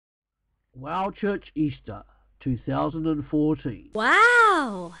Wow Church Easter 2014.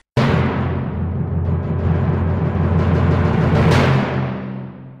 Wow!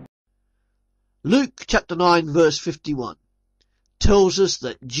 Luke chapter 9 verse 51 tells us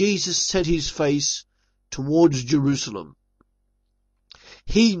that Jesus set his face towards Jerusalem.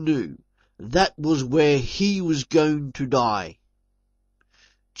 He knew that was where he was going to die.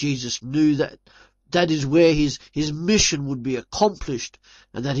 Jesus knew that is where his mission would be accomplished,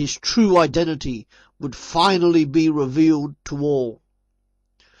 and that his true identity would finally be revealed to all.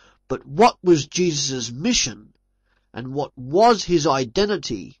 But what was Jesus' mission, and what was his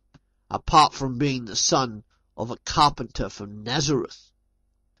identity, apart from being the son of a carpenter from Nazareth?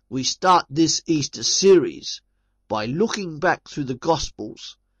 We start this Easter series by looking back through the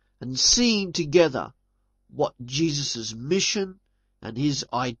Gospels and seeing together what Jesus' mission and his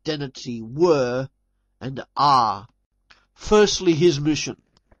identity were and are. Firstly, his mission.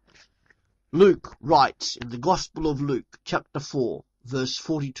 Luke writes in the Gospel of Luke, chapter 4, verse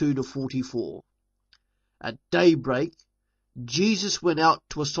 42 to 44, "At daybreak, Jesus went out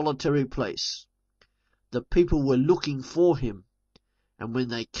to a solitary place. The people were looking for him, and when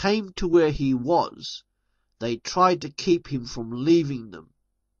they came to where he was, they tried to keep him from leaving them.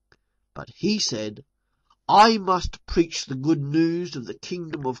 But he said, 'I must preach the good news of the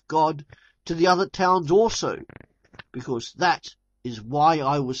kingdom of God to the other towns also, because that is why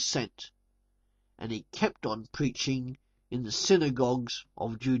I was sent.' And he kept on preaching in the synagogues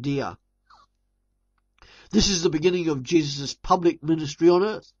of Judea." This is the beginning of Jesus' public ministry on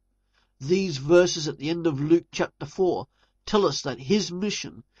earth. These verses at the end of Luke chapter 4 tell us that his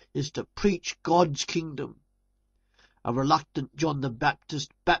mission is to preach God's kingdom. A reluctant John the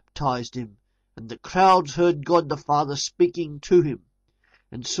Baptist baptized him, and the crowds heard God the Father speaking to him,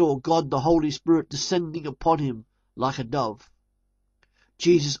 and saw God the Holy Spirit descending upon him like a dove.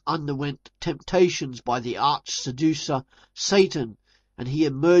 Jesus underwent temptations by the arch-seducer Satan, and he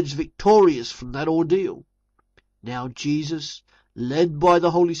emerged victorious from that ordeal. Now Jesus, led by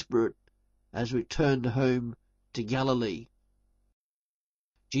the Holy Spirit, has returned home to Galilee.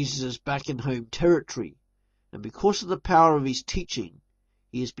 Jesus is back in home territory, and because of the power of his teaching,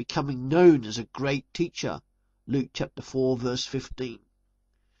 he is becoming known as a great teacher. Luke chapter 4 verse 15.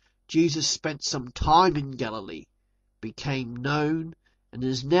 Jesus spent some time in Galilee, became known, and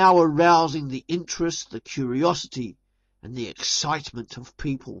is now arousing the interest, the curiosity, and the excitement of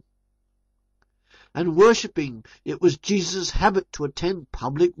people. And worshipping, it was Jesus' habit to attend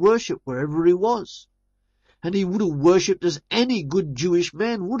public worship wherever he was, and he would have worshipped as any good Jewish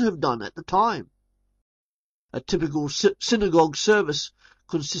man would have done at the time. A typical synagogue service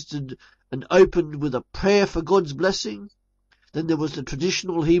consisted and opened with a prayer for God's blessing. Then there was the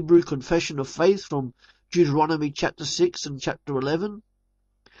traditional Hebrew confession of faith from Deuteronomy chapter 6 and chapter 11.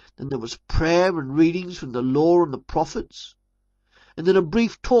 Then there was prayer and readings from the law and the prophets. And then a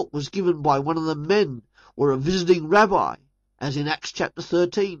brief talk was given by one of the men or a visiting rabbi, as in Acts chapter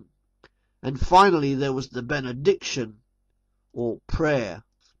 13. And finally there was the benediction, or prayer.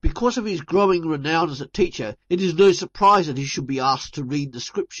 Because of his growing renown as a teacher, it is no surprise that he should be asked to read the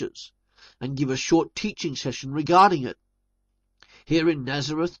scriptures and give a short teaching session regarding it. Here in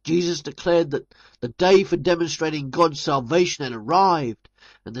Nazareth, Jesus declared that the day for demonstrating God's salvation had arrived,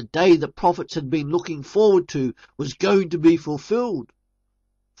 and the day the prophets had been looking forward to was going to be fulfilled.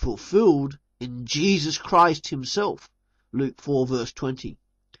 Fulfilled in Jesus Christ himself. Luke 4 verse 20.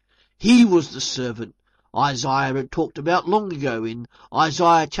 He was the servant Isaiah had talked about long ago in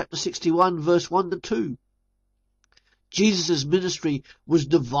Isaiah chapter 61 verse 1 to 2. Jesus' ministry was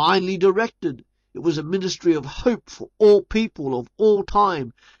divinely directed. It was a ministry of hope for all people of all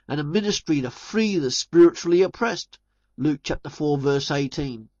time, and a ministry to free the spiritually oppressed. Luke chapter 4 verse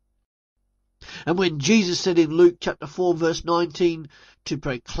 18. And when Jesus said in Luke chapter 4 verse 19 to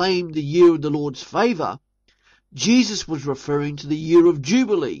proclaim the year of the Lord's favour, Jesus was referring to the year of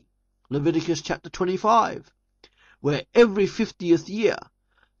Jubilee, Leviticus chapter 25, where every 50th year,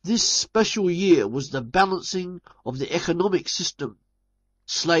 this special year was the balancing of the economic system.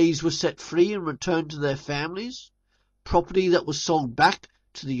 Slaves were set free and returned to their families. Property that was sold back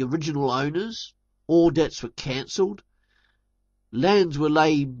to the original owners. All debts were cancelled. Lands were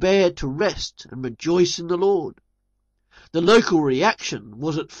laid bare to rest and rejoice in the Lord. The local reaction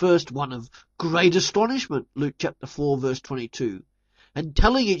was at first one of great astonishment, Luke chapter 4 verse 22, and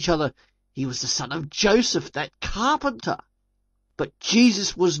telling each other he was the son of Joseph, that carpenter. But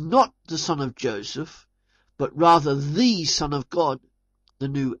Jesus was not the son of Joseph, but rather the Son of God, the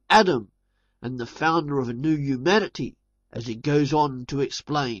new Adam, and the founder of a new humanity, as he goes on to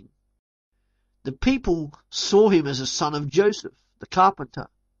explain. The people saw him as a son of Joseph, the carpenter.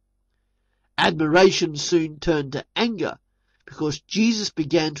 admiration soon turned to anger because Jesus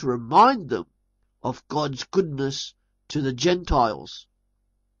began to remind them of God's goodness to the Gentiles.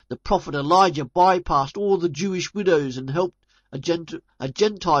 The prophet Elijah bypassed all the Jewish widows and helped a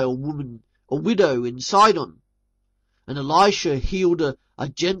Gentile woman, a widow in Sidon. And Elisha healed a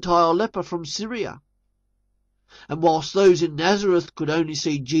Gentile leper from Syria. And whilst those in Nazareth could only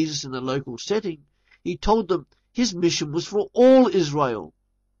see Jesus in a local setting, he told them his mission was for all Israel.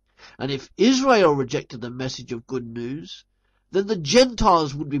 And if Israel rejected the message of good news, then the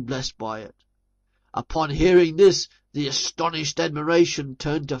Gentiles would be blessed by it. Upon hearing this, the astonished admiration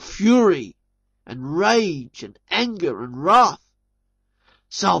turned to fury and rage and anger and wrath.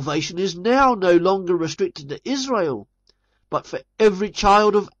 Salvation is now no longer restricted to Israel, but for every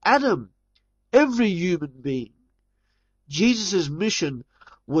child of Adam, every human being. Jesus' mission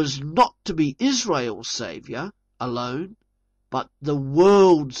was not to be Israel's saviour alone, but the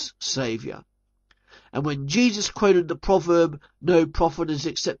world's saviour. And when Jesus quoted the proverb, "No prophet is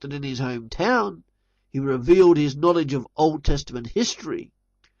accepted in his hometown," he revealed his knowledge of Old Testament history,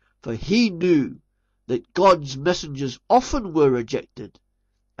 for he knew that God's messengers often were rejected,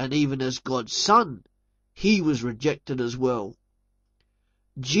 and even as God's Son, he was rejected as well.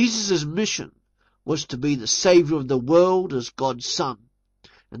 Jesus' mission was to be the Saviour of the world as God's Son,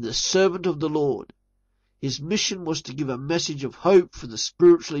 and the servant of the Lord. His mission was to give a message of hope for the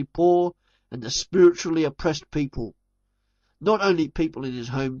spiritually poor and the spiritually oppressed people, not only people in his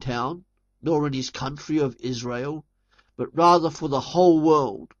hometown, nor in his country of Israel, but rather for the whole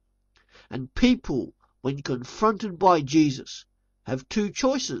world. And people, when confronted by Jesus, have two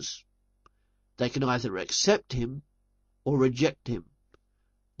choices. They can either accept him or reject him.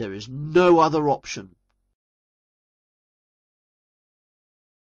 There is no other option.